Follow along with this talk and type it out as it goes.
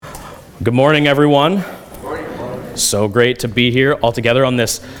Good morning, everyone. So great to be here all together on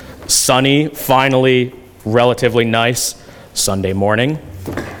this sunny, finally relatively nice Sunday morning.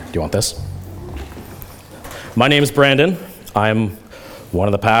 Do you want this? My name is Brandon. I'm one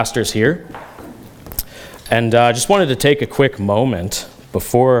of the pastors here. And I just wanted to take a quick moment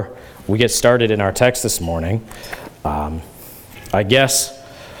before we get started in our text this morning. I guess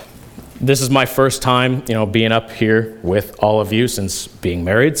this is my first time, being up here with all of you since being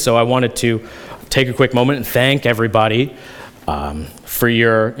married. So I wanted to take a quick moment and thank everybody for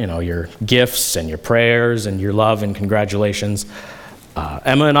your gifts and your prayers and your love and congratulations.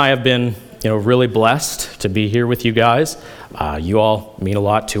 Emma and I have been, really blessed to be here with you guys. You all mean a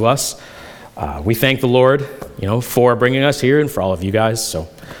lot to us. We thank the Lord, for bringing us here and for all of you guys. So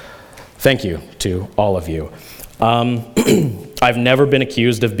thank you to all of you. I've never been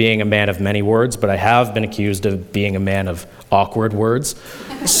accused of being a man of many words, but I have been accused of being a man of awkward words.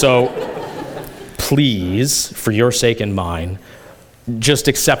 So please, for your sake and mine, just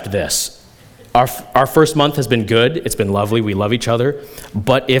accept this. Our first month has been good. It's been lovely. We love each other.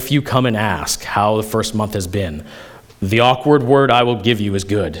 But if you come and ask how the first month has been, the awkward word I will give you is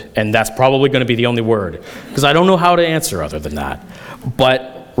good. And that's probably going to be the only word, because I don't know how to answer other than that.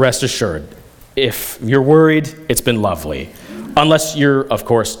 But rest assured, if you're worried, it's been lovely. Unless you're, of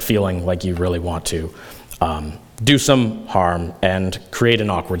course, feeling like you really want to do some harm and create an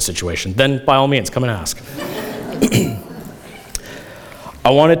awkward situation, then by all means, come and ask.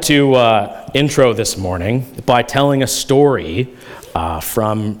 I wanted to intro this morning by telling a story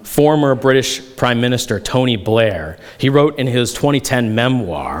from former British Prime Minister Tony Blair. He wrote in his 2010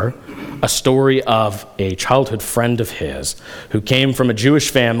 memoir a story of a childhood friend of his who came from a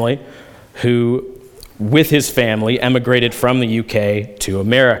Jewish family who, with his family, emigrated from the UK to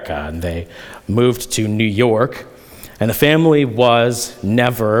America, and they moved to New York. And the family was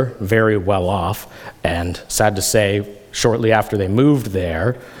never very well off, and sad to say, shortly after they moved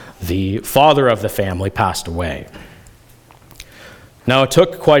there, the father of the family passed away. Now, it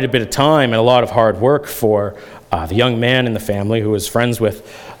took quite a bit of time and a lot of hard work for the young man in the family who was friends with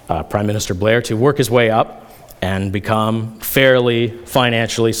Prime Minister Blair to work his way up and become fairly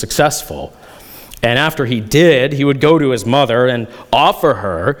financially successful. And after he did, he would go to his mother and offer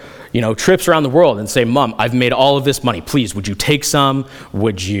her, trips around the world and say, "Mom, I've made all of this money. Please, would you take some?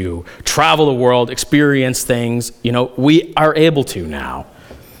 Would you travel the world, experience things? We are able to now."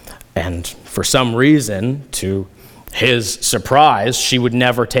 And for some reason, to his surprise, she would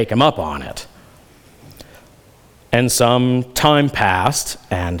never take him up on it. And some time passed,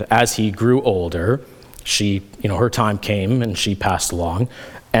 and as he grew older, she, her time came and she passed along,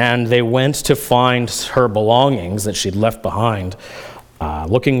 and they went to find her belongings that she'd left behind,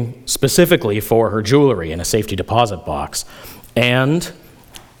 looking specifically for her jewelry in a safety deposit box. And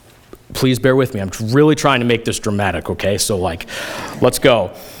please bear with me, I'm really trying to make this dramatic, okay? So let's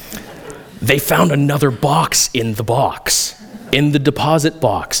go. They found another box in the deposit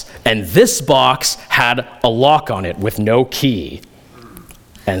box, and this box had a lock on it with no key.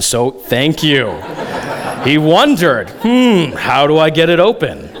 And so, thank you. He wondered, how do I get it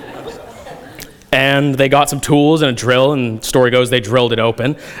open? And they got some tools and a drill, and story goes they drilled it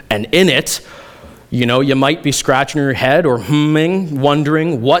open. And in it, you might be scratching your head or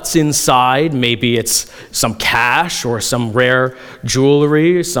wondering what's inside. Maybe it's some cash or some rare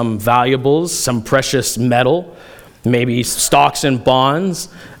jewelry, some valuables, some precious metal, maybe stocks and bonds.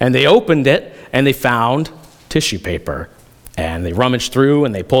 And they opened it, and they found tissue paper. And they rummaged through,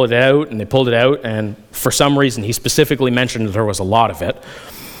 and they pulled it out, and for some reason, he specifically mentioned that there was a lot of it.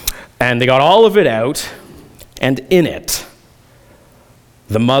 And they got all of it out, and in it,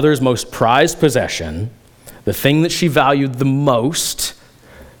 the mother's most prized possession, the thing that she valued the most,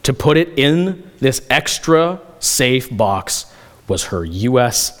 to put it in this extra safe box, was her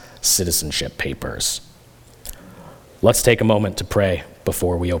U.S. citizenship papers. Let's take a moment to pray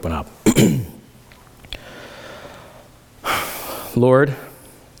before we open up. Lord,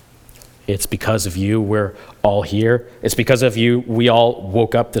 it's because of you we're all here. It's because of you we all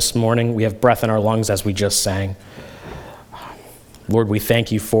woke up this morning. We have breath in our lungs as we just sang. Lord, we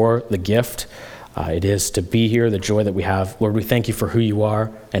thank you for the gift it is to be here, the joy that we have. Lord, we thank you for who you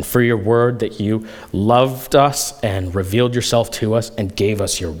are and for your word, that you loved us and revealed yourself to us and gave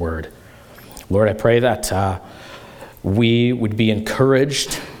us your word. Lord, I pray that we would be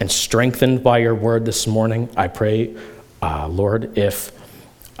encouraged and strengthened by your word this morning. I pray, Lord, if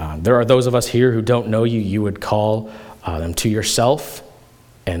there are those of us here who don't know you, you would call them to yourself,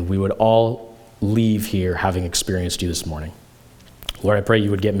 and we would all leave here having experienced you this morning. Lord, I pray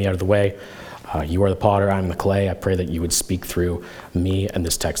you would get me out of the way. You are the potter, I am the clay. I pray that you would speak through me and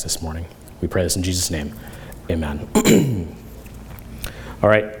this text this morning. We pray this in Jesus' name. Amen. All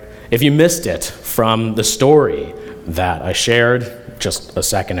right. If you missed it from the story that I shared just a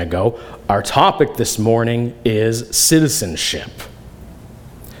second ago, our topic this morning is citizenship.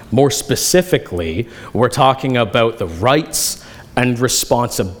 More specifically, we're talking about the rights and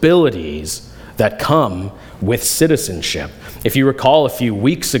responsibilities that come with citizenship. If you recall a few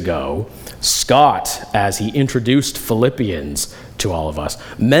weeks ago, Scott, as he introduced Philippians to all of us,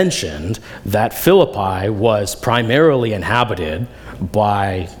 mentioned that Philippi was primarily inhabited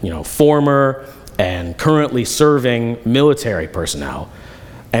by, former and currently serving military personnel.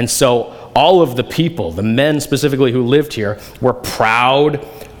 And so all of the people, the men specifically who lived here, were proud,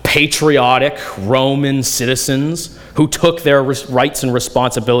 patriotic Roman citizens who took their rights and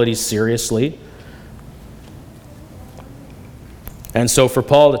responsibilities seriously. And so for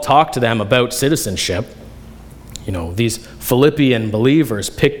Paul to talk to them about citizenship, these Philippian believers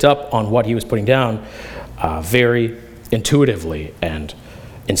picked up on what he was putting down very intuitively and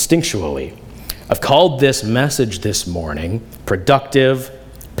instinctually. I've called this message this morning productive,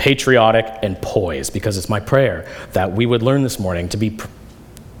 patriotic, and poised, because it's my prayer that we would learn this morning to be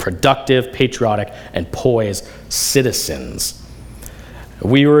productive, patriotic, and poised citizens.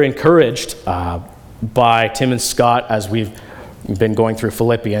 We were encouraged by Tim and Scott as we've been going through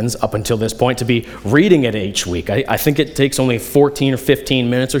Philippians up until this point to be reading it each week. I think it takes only 14 or 15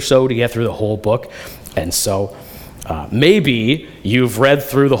 minutes or so to get through the whole book. And so maybe you've read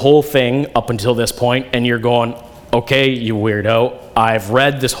through the whole thing up until this point and you're going, okay, you weirdo, I've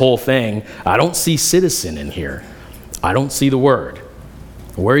read this whole thing. I don't see citizen in here. I don't see the word.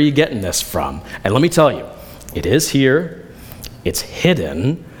 Where are you getting this from? And let me tell you, it is here, it's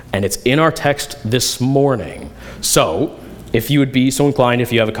hidden, and it's in our text this morning. So, if you would be so inclined,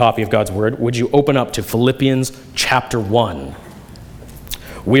 if you have a copy of God's Word, would you open up to Philippians chapter 1?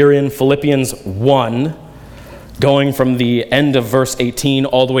 We're in Philippians 1, going from the end of verse 18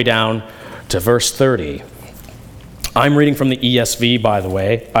 all the way down to verse 30. I'm reading from the ESV, by the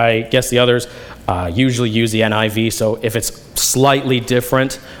way. I guess the others usually use the NIV, so if it's slightly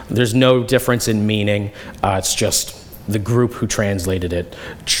different, there's no difference in meaning. It's just the group who translated it,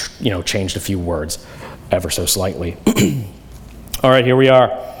 changed a few words ever so slightly. All right, here we are.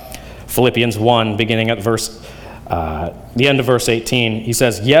 Philippians 1, beginning at the end of verse 18. He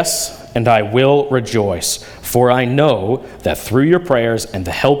says, "Yes, and I will rejoice, for I know that through your prayers and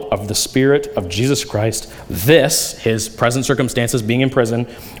the help of the Spirit of Jesus Christ, this," his present circumstances being in prison,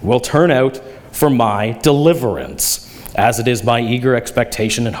 "will turn out for my deliverance, as it is my eager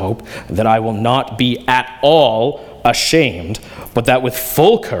expectation and hope that I will not be at all ashamed, but that with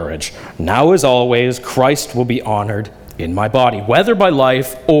full courage, now as always, Christ will be honored in my body, whether by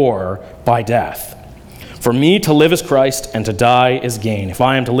life or by death. For me to live is Christ, and to die is gain. If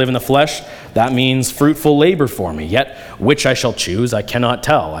I am to live in the flesh, that means fruitful labor for me. Yet which I shall choose, I cannot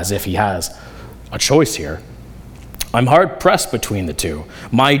tell," as if he has a choice here. "I'm hard pressed between the two.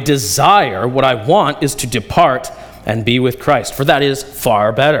 My desire, what I want, is to depart and be with Christ, for that is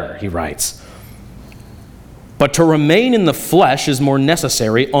far better," he writes. "But to remain in the flesh is more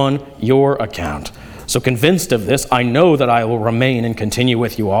necessary on your account. So convinced of this, I know that I will remain and continue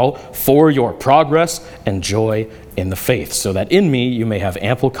with you all for your progress and joy in the faith, so that in me you may have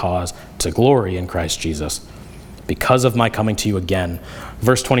ample cause to glory in Christ Jesus, because of my coming to you again."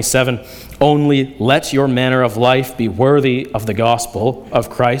 Verse 27, "Only let your manner of life be worthy of the gospel of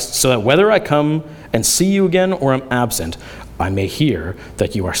Christ, so that whether I come and see you again or am absent, I may hear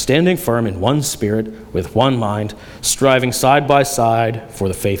that you are standing firm in one spirit, with one mind, striving side by side for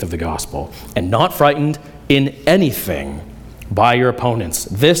the faith of the gospel, and not frightened in anything by your opponents.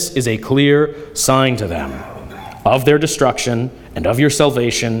 This is a clear sign to them of their destruction and of your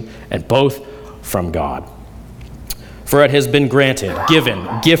salvation, and both from God. For it has been granted, given,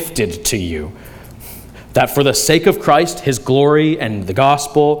 gifted to you, that for the sake of Christ, his glory, and the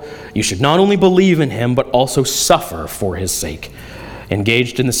gospel, you should not only believe in him, but also suffer for his sake,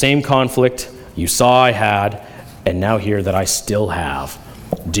 engaged in the same conflict you saw I had, and now hear that I still have."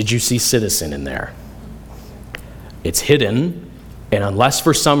 Did you see citizen in there? It's hidden, and unless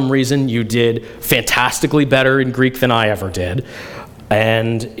for some reason you did fantastically better in Greek than I ever did,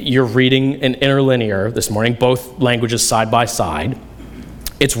 and you're reading an interlinear this morning, both languages side by side,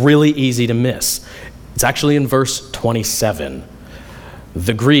 it's really easy to miss. It's actually in verse 27.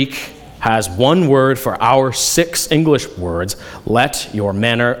 The Greek has one word for our 6 English words, "let your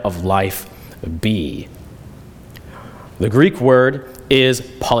manner of life be." The Greek word is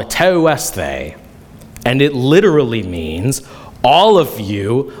politeuesthai, and it literally means all of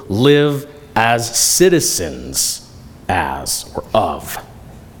you live as citizens as, or of.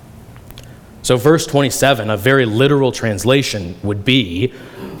 So verse 27, a very literal translation would be,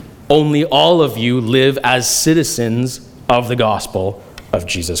 only all of you live as citizens of the gospel of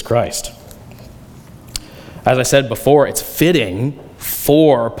Jesus Christ. As I said before, it's fitting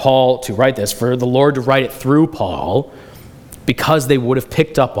for Paul to write this, for the Lord to write it through Paul, because they would have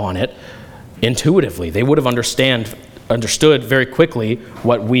picked up on it intuitively. They would have understood very quickly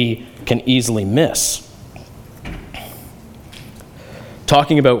what we can easily miss.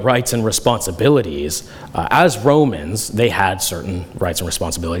 Talking about rights and responsibilities, as Romans, they had certain rights and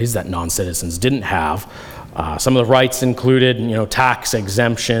responsibilities that non-citizens didn't have. Some of the rights included, tax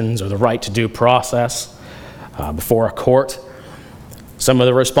exemptions or the right to due process before a court. Some of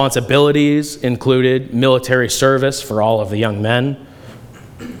the responsibilities included military service for all of the young men.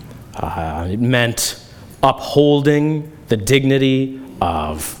 It meant upholding the dignity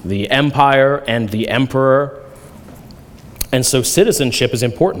of the empire and the emperor. And so citizenship is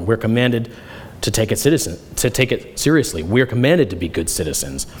important. We're commanded to take it seriously. We're commanded to be good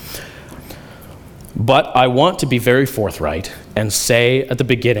citizens. But I want to be very forthright and say at the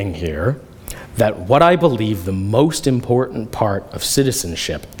beginning here that what I believe the most important part of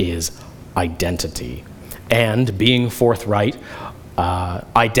citizenship is identity. And being forthright,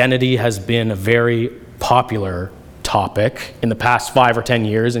 identity has been a very popular topic in the past 5 or 10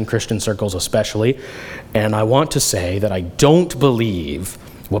 years in Christian circles especially. And I want to say that I don't believe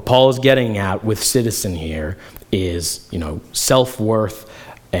what Paul is getting at with citizen here is, self-worth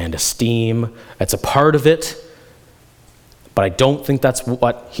and esteem. That's a part of it, but I don't think that's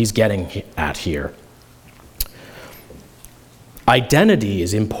what he's getting at here. Identity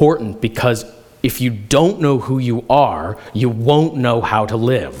is important because if you don't know who you are, you won't know how to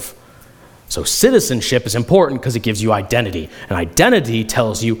live. So citizenship is important because it gives you identity, and identity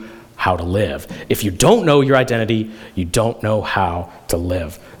tells you how to live. If you don't know your identity, you don't know how to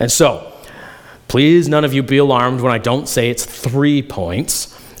live. And so, please none of you be alarmed when I don't say it's 3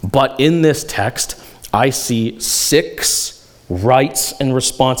 points, but in this text, I see 6 rights and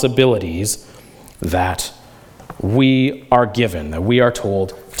responsibilities that we are given, that we are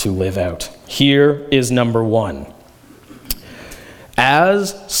told to live out. Here is number 1.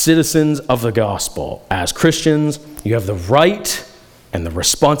 As citizens of the gospel, as Christians, you have the right and the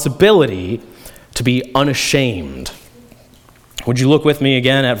responsibility to be unashamed. Would you look with me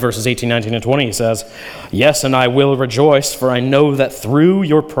again at verses 18, 19, and 20? He says, "Yes, and I will rejoice, for I know that through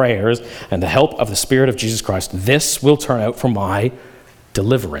your prayers and the help of the Spirit of Jesus Christ, this will turn out for my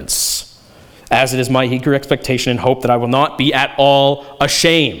deliverance. As it is my eager expectation and hope that I will not be at all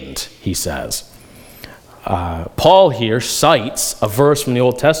ashamed," he says. Paul here cites a verse from the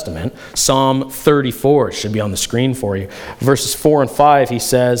Old Testament, Psalm 34. It should be on the screen for you. Verses 4 and 5, he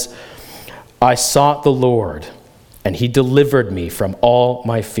says, "I sought the Lord, and he delivered me from all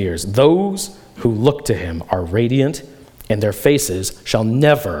my fears. Those who look to him are radiant, and their faces shall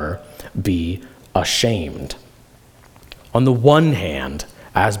never be ashamed." On the one hand,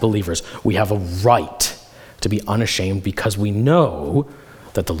 as believers, we have a right to be unashamed because we know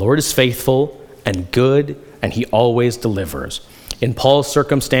that the Lord is faithful and good, and he always delivers. In Paul's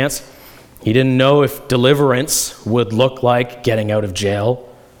circumstance, he didn't know if deliverance would look like getting out of jail,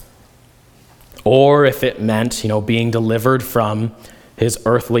 or if it meant, being delivered from his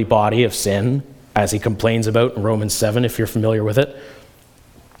earthly body of sin, as he complains about in Romans 7, if you're familiar with it.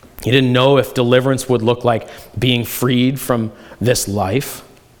 He didn't know if deliverance would look like being freed from this life,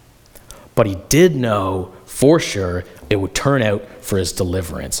 but he did know for sure it would turn out for his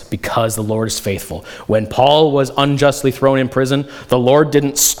deliverance because the Lord is faithful. When Paul was unjustly thrown in prison, the Lord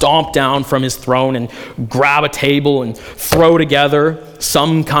didn't stomp down from his throne and grab a table and throw together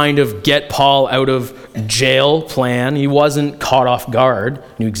some kind of get Paul out of jail plan. He wasn't caught off guard,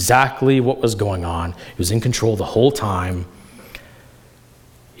 knew exactly what was going on. He was in control the whole time.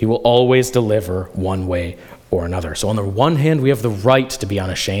 He will always deliver one way or another. So on the one hand, we have the right to be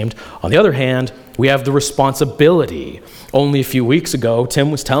unashamed. On the other hand, we have the responsibility. Only a few weeks ago, Tim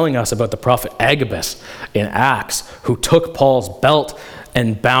was telling us about the prophet Agabus in Acts, who took Paul's belt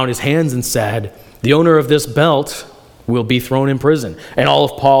and bound his hands and said, "The owner of this belt will be thrown in prison." And all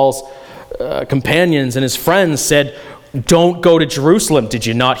of Paul's companions and his friends said, "Don't go to Jerusalem. Did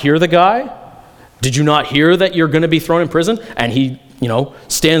you not hear the guy? Did you not hear that you're going to be thrown in prison?" And he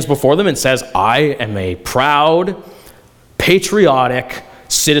stands before them and says, "I am a proud, patriotic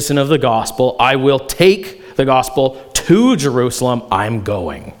citizen of the gospel. I will take the gospel to Jerusalem. I'm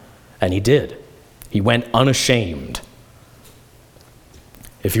going." And he did. He went unashamed.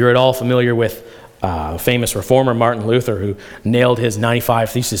 If you're at all familiar with famous reformer Martin Luther, who nailed his 95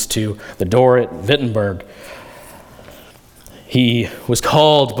 Theses to the door at Wittenberg, he was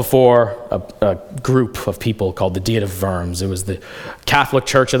called before a group of people called the Diet of Worms. It was the Catholic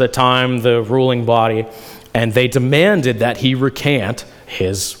Church at the time, the ruling body, and they demanded that he recant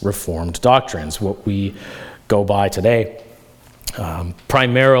his Reformed doctrines, what we go by today.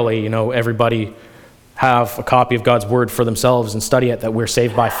 Primarily, everybody have a copy of God's word for themselves and study it, that we're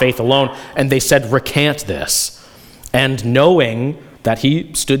saved by faith alone. And they said, recant this. And knowing that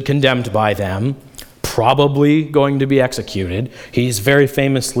he stood condemned by them, probably going to be executed, he's very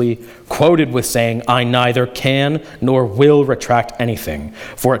famously quoted with saying, I neither can nor will retract anything,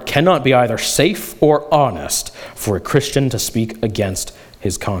 for it cannot be either safe or honest for a Christian to speak against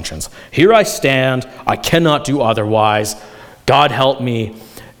his conscience. Here I stand, I cannot do otherwise. God help me,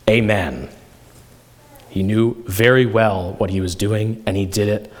 amen. He knew very well what he was doing, and he did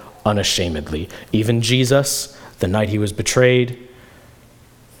it unashamedly. Even Jesus, the night he was betrayed,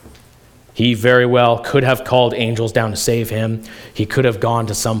 he very well could have called angels down to save him. He could have gone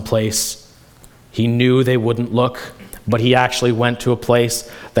to some place. He knew they wouldn't look, but he actually went to a place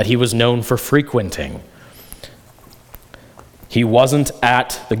that he was known for frequenting. He wasn't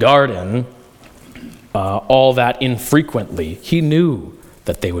at the garden all that infrequently. He knew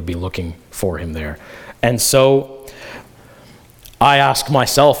that they would be looking for him there. And so I ask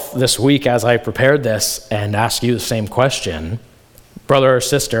myself this week as I prepared this, and ask you the same question, brother or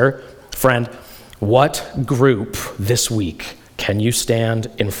sister, friend, what group this week can you stand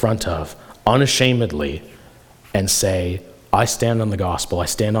in front of unashamedly and say, I stand on the gospel, I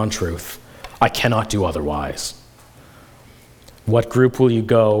stand on truth, I cannot do otherwise? What group will you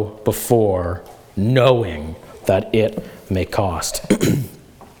go before, knowing that it may cost?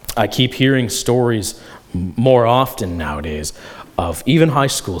 I keep hearing stories more often nowadays of even high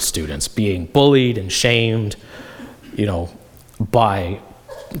school students being bullied and shamed, by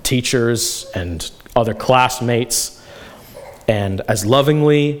teachers and other classmates. And as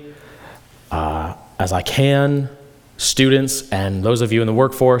lovingly as I can, students and those of you in the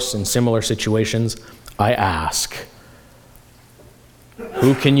workforce in similar situations, I ask,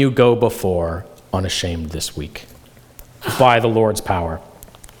 who can you go before unashamed this week? By the Lord's power.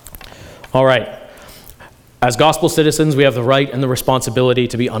 All right. As gospel citizens, we have the right and the responsibility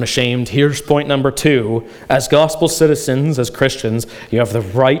to be unashamed. Here's point number 2. As gospel citizens, as Christians, you have the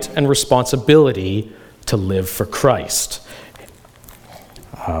right and responsibility to live for Christ.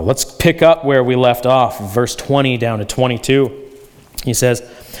 Let's pick up where we left off, verse 20 down to 22. He says,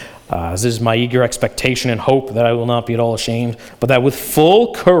 this is my eager expectation and hope that I will not be at all ashamed, but that with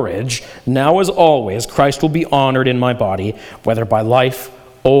full courage, now as always, Christ will be honored in my body, whether by life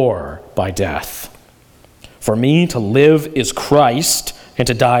or by death. For me to live is Christ, and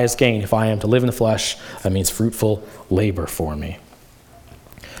to die is gain. If I am to live in the flesh, that means fruitful labor for me.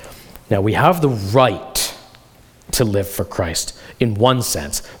 Now, we have the right to live for Christ in one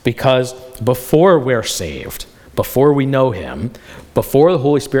sense, because before we're saved, before we know him, before the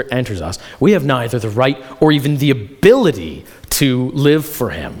Holy Spirit enters us, we have neither the right or even the ability to live for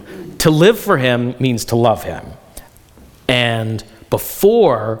him. To live for him means to love him. And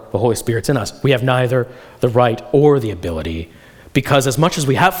before the Holy Spirit's in us, we have neither the right or the ability, because as much as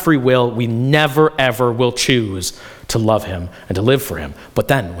we have free will, we never, ever will choose to love him and to live for him. But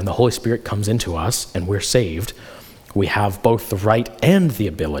then, when the Holy Spirit comes into us and we're saved, we have both the right and the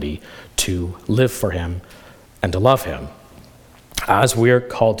ability to live for him and to love him, as we're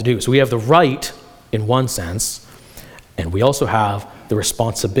called to do. So we have the right in one sense, and we also have the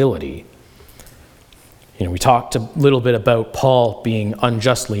responsibility. We talked a little bit about Paul being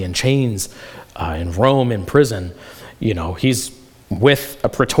unjustly in chains in Rome, in prison. He's with a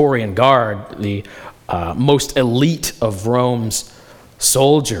Praetorian Guard, the most elite of Rome's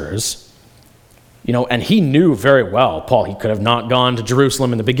soldiers. And he knew very well, Paul, he could have not gone to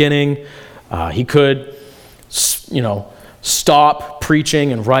Jerusalem in the beginning. He could, stop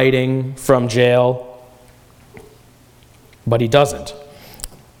preaching and writing from jail, but he doesn't.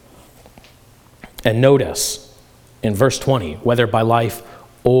 And notice in verse 20, whether by life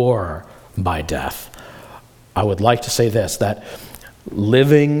or by death. I would like to say this, that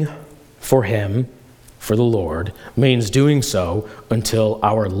living for him, for the Lord, means doing so until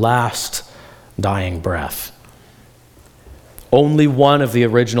our last dying breath. Only one of the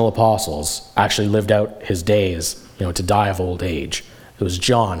original apostles actually lived out his days, to die of old age. It was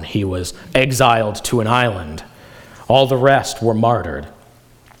John. He was exiled to an island. All the rest were martyred.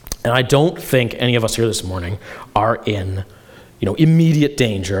 And I don't think any of us here this morning are in, immediate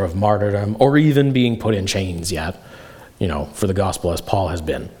danger of martyrdom or even being put in chains yet, for the gospel as Paul has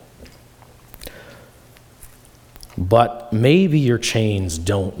been. But maybe your chains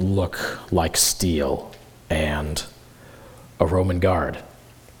don't look like steel and a Roman guard.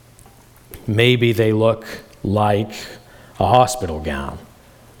 Maybe they look like a hospital gown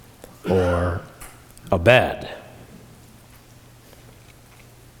or a bed.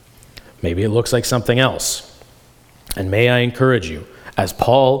 Maybe it looks like something else. And may I encourage you, as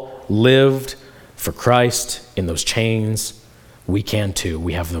Paul lived for Christ in those chains, we can too.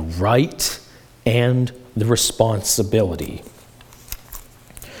 We have the right and the responsibility.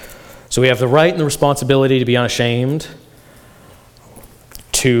 So we have the right and the responsibility to be unashamed,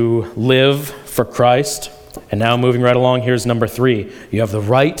 to live for Christ. And now moving right along, here's number 3. You have the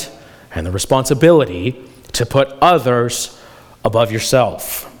right and the responsibility to put others above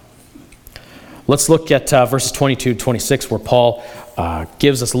yourself. Let's look at verses 22 to 26, where Paul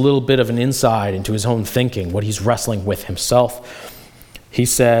gives us a little bit of an insight into his own thinking, what he's wrestling with himself. He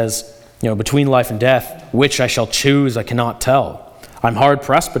says, between life and death, which I shall choose, I cannot tell. I'm hard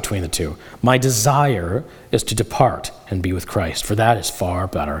pressed between the two. My desire is to depart and be with Christ, for that is far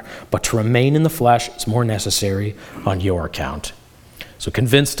better. But to remain in the flesh is more necessary on your account. So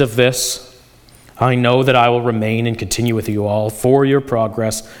convinced of this, I know that I will remain and continue with you all for your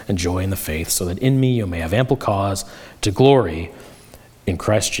progress and joy in the faith, so that in me you may have ample cause to glory in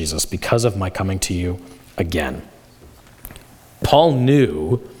Christ Jesus because of my coming to you again. Paul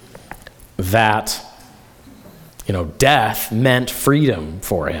knew that, death meant freedom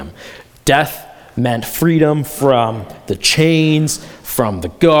for him. Death meant freedom from the chains, from the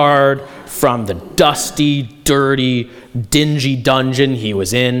guard, from the dusty, dirty, dingy dungeon he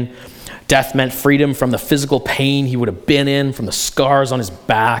was in. Death meant freedom from the physical pain he would have been in, from the scars on his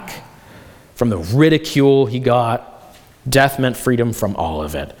back, from the ridicule he got. Death meant freedom from all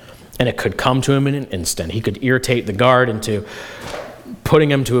of it. And it could come to him in an instant. He could irritate the guard into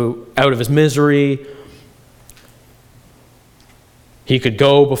putting him out of his misery. He could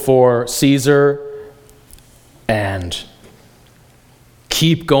go before Caesar and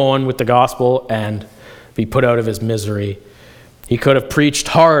keep going with the gospel and be put out of his misery. He could have preached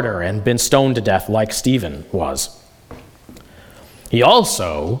harder and been stoned to death like Stephen was. He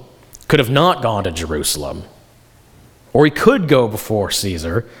also could have not gone to Jerusalem. Or he could go before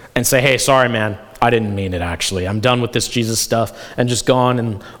Caesar and say, hey, sorry, man, I didn't mean it, actually. I'm done with this Jesus stuff, and just gone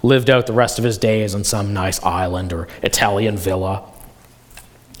and lived out the rest of his days on some nice island or Italian villa.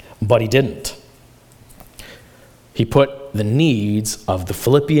 But he didn't. He put the needs of the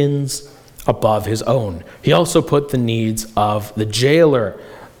Philippians above his own. He also put the needs of the jailer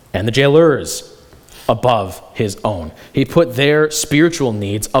and the jailers above his own. He put their spiritual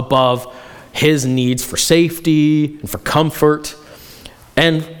needs above his needs for safety and for comfort.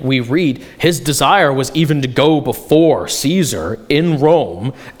 And we read his desire was even to go before Caesar in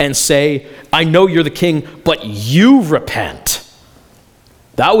Rome and say, I know you're the king, but you repent.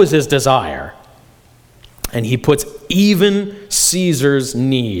 That was his desire. And he puts even Caesar's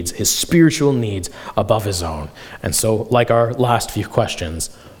needs, his spiritual needs, above his own. And so, like our last few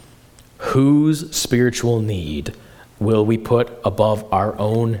questions, whose spiritual need will we put above our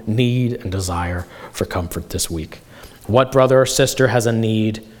own need and desire for comfort this week? What brother or sister has a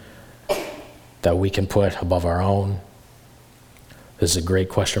need that we can put above our own? This is a great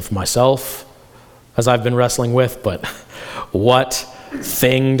question for myself, as I've been wrestling with, but what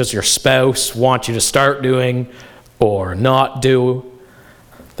thing does your spouse want you to start doing or not do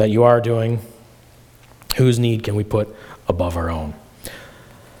that you are doing? Whose need can we put above our own?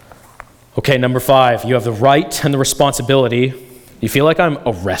 Okay, number 5, you have the right and the responsibility. You feel like I'm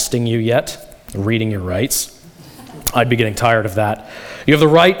arresting you yet? Reading your rights? I'd be getting tired of that. You have the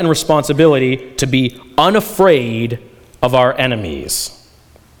right and responsibility to be unafraid of our enemies.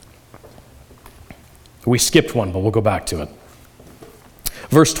 We skipped one, but we'll go back to it.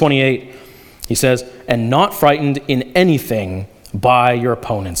 Verse 28, he says, and not frightened in anything by your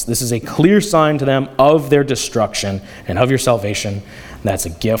opponents. This is a clear sign to them of their destruction and of your salvation. That's a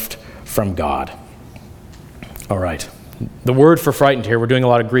gift from God. All right. The word for frightened here, we're doing a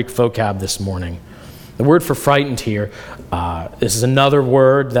lot of Greek vocab this morning. The word for frightened here, this is another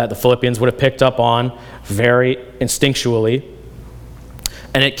word that the Philippians would have picked up on very instinctually.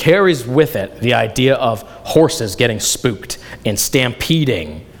 And it carries with it the idea of horses getting spooked and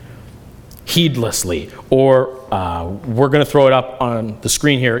stampeding heedlessly. Or we're going to throw it up on the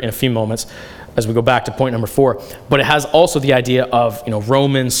screen here in a few moments as we go back to point number 4. But it has also the idea of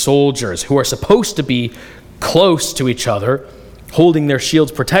Roman soldiers who are supposed to be close to each other, holding their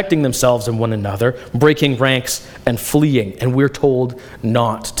shields, protecting themselves and one another, breaking ranks and fleeing. And we're told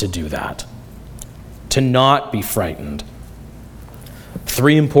not to do that, to not be frightened.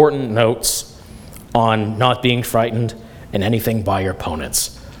 3 important notes on not being frightened in anything by your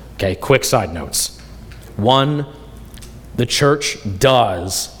opponents. Okay, quick side notes. 1, the church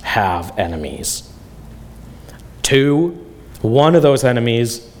does have enemies. 2, one of those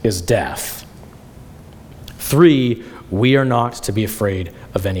enemies is death. 3, we are not to be afraid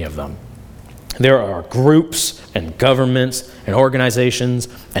of any of them. There are groups and governments and organizations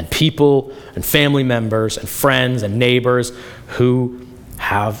and people and family members and friends and neighbors who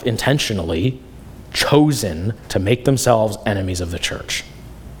have intentionally chosen to make themselves enemies of the church.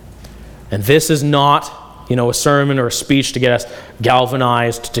 And this is not, a sermon or a speech to get us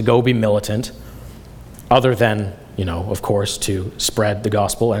galvanized to go be militant, other than, of course, to spread the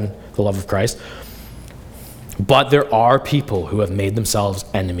gospel and the love of Christ. But there are people who have made themselves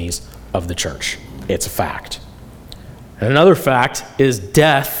enemies of the church. It's a fact. And another fact is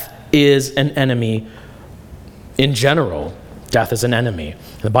death is an enemy in general. Death is an enemy.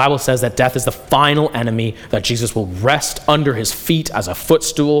 The Bible says that death is the final enemy that Jesus will rest under his feet as a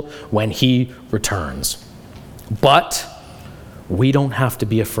footstool when he returns. But we don't have to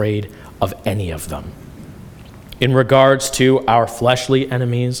be afraid of any of them. In regards to our fleshly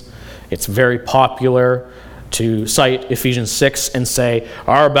enemies, it's very popular to cite Ephesians 6 and say,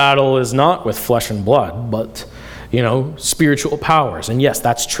 our battle is not with flesh and blood, but, spiritual powers. And yes,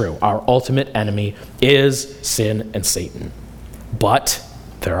 that's true. Our ultimate enemy is sin and Satan. But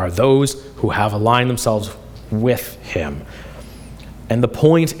there are those who have aligned themselves with him. And the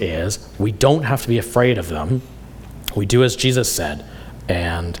point is, we don't have to be afraid of them. We do as Jesus said,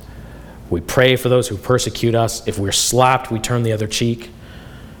 and we pray for those who persecute us. If we're slapped, we turn the other cheek.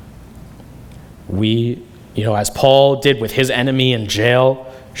 We, as Paul did with his enemy in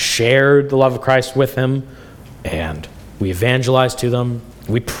jail, shared the love of Christ with him, and we evangelize to them.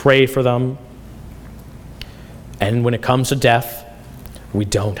 We pray for them. And when it comes to death, we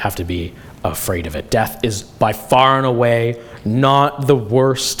don't have to be afraid of it. Death is by far and away not the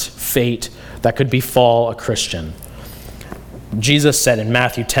worst fate that could befall a Christian. Jesus said in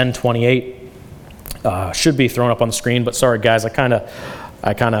Matthew 10:28, should be thrown up on the screen, but sorry guys, I kind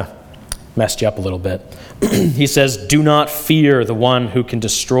of messed you up a little bit. He says, do not fear the one who can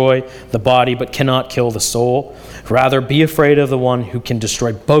destroy the body but cannot kill the soul. Rather, be afraid of the one who can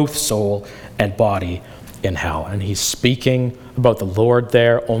destroy both soul and body in hell. And he's speaking about the Lord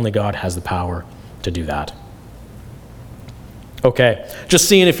there. Only God has the power to do that. Okay, just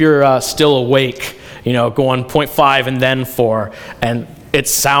seeing if you're still awake, going 0.5 and then 4. And it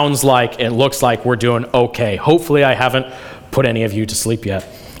sounds like, it looks like we're doing okay. Hopefully I haven't put any of you to sleep yet.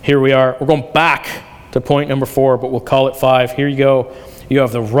 Here we are. We're going back to point number 4, but we'll call it 5. Here you go. You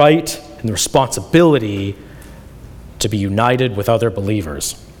have the right and the responsibility to be united with other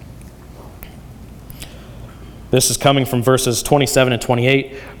believers. This is coming from verses 27 and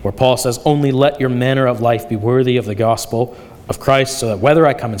 28, where Paul says, only let your manner of life be worthy of the gospel of Christ, so that whether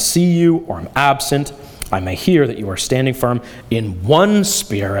I come and see you or am absent, I may hear that you are standing firm in one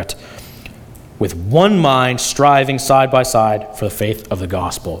spirit, with one mind, striving side by side for the faith of the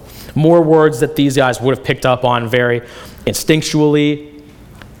gospel. More words that these guys would have picked up on very instinctually.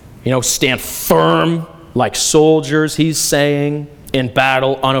 Stand firm like soldiers, he's saying, in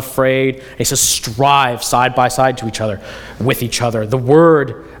battle, unafraid. And he says strive side by side to each other, with each other. The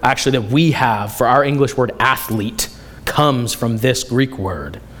word, actually, that we have for our English word athlete comes from this Greek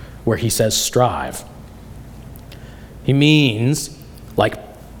word where he says strive. He means,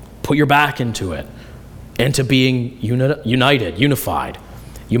 put your back into it, into being united, unified.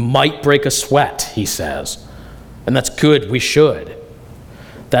 You might break a sweat, he says. And that's good, we should.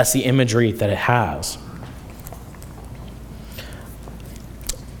 That's the imagery that it has.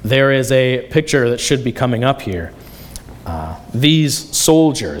 There is a picture that should be coming up here. These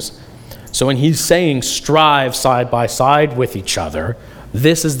soldiers. So when he's saying strive side by side with each other,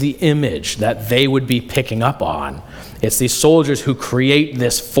 this is the image that they would be picking up on. It's these soldiers who create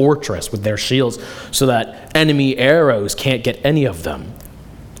this fortress with their shields so that enemy arrows can't get any of them.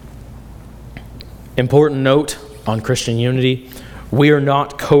 Important note on Christian unity, we are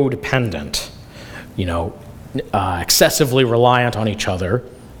not codependent, excessively reliant on each other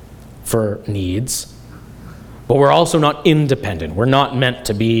for needs, but we're also not independent. We're not meant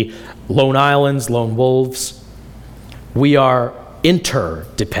to be lone islands, lone wolves. We are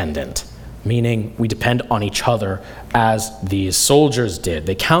interdependent, meaning we depend on each other as these soldiers did.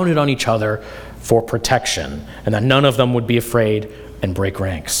 They counted on each other for protection, and that none of them would be afraid and break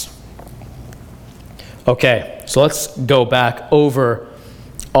ranks. Okay, so let's go back over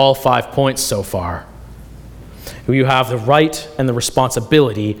all 5 points so far. You have the right and the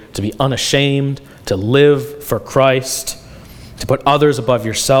responsibility to be unashamed, to live for Christ, to put others above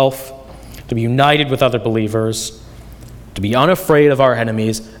yourself, to be united with other believers, to be unafraid of our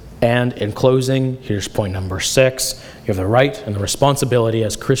enemies, and in closing, here's point number 6. You have the right and the responsibility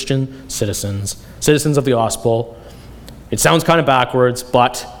as Christian citizens of the gospel. It sounds kind of backwards,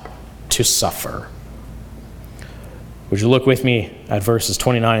 but to suffer. Would you look with me at verses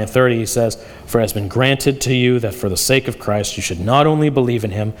 29 and 30? He says, "For it has been granted to you that for the sake of Christ you should not only believe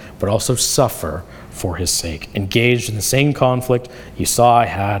in him, but also suffer for his sake, engaged in the same conflict you saw I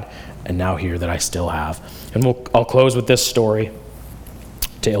had, and now hear that I still have." And I'll close with this story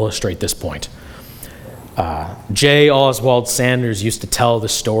to illustrate this point. J. Oswald Sanders used to tell the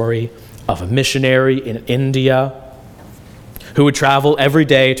story of a missionary in India who would travel every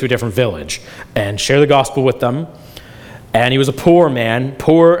day to a different village and share the gospel with them. And he was a poor man,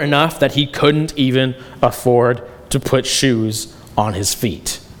 poor enough that he couldn't even afford to put shoes on his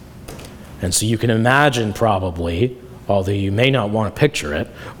feet. And so you can imagine probably, although you may not want to picture it,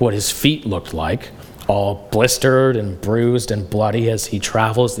 what his feet looked like, all blistered and bruised and bloody as he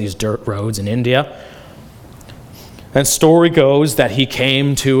travels these dirt roads in India. And story goes that he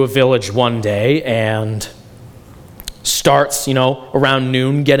came to a village one day and starts, around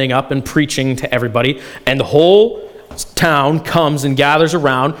noon, getting up and preaching to everybody. And the whole town comes and gathers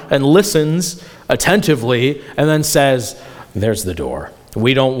around and listens attentively and then says, "There's the door.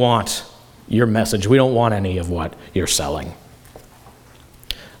 We don't want your message. We don't want any of what you're selling."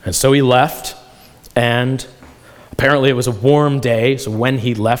 And so he left, and apparently it was a warm day, so when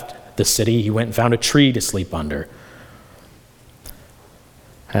he left the city, he went and found a tree to sleep under.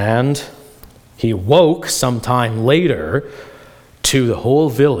 And he woke sometime later to the whole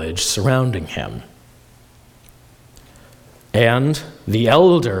village surrounding him. And the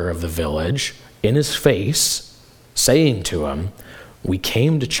elder of the village, in his face, saying to him, "We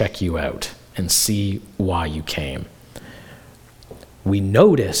came to check you out and see why you came. We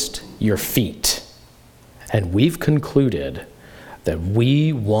noticed your feet, and we've concluded that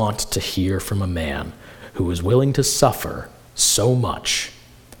we want to hear from a man who is willing to suffer so much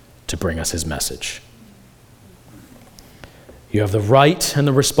to bring us his message." You have the right and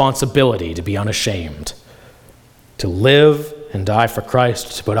the responsibility to be unashamed, to live and die for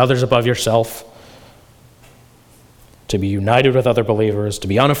Christ, to put others above yourself, to be united with other believers, to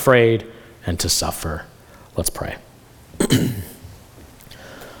be unafraid, and to suffer. Let's pray.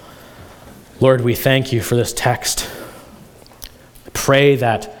 Lord, we thank you for this text. I pray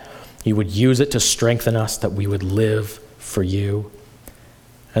that you would use it to strengthen us, that we would live for you.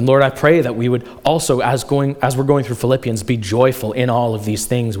 And Lord, I pray that we would also, as we're going through Philippians, be joyful in all of these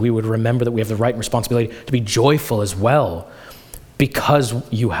things. We would remember that we have the right and responsibility to be joyful as well, because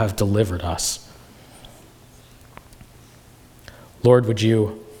you have delivered us. Lord,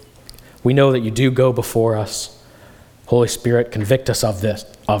 we know that you do go before us. Holy Spirit, convict us of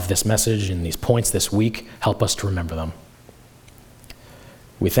this message and these points this week. Help us to remember them.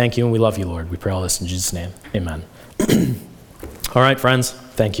 We thank you and we love you, Lord. We pray all this in Jesus' name. Amen. All right, friends.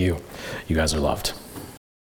 Thank you. You guys are loved.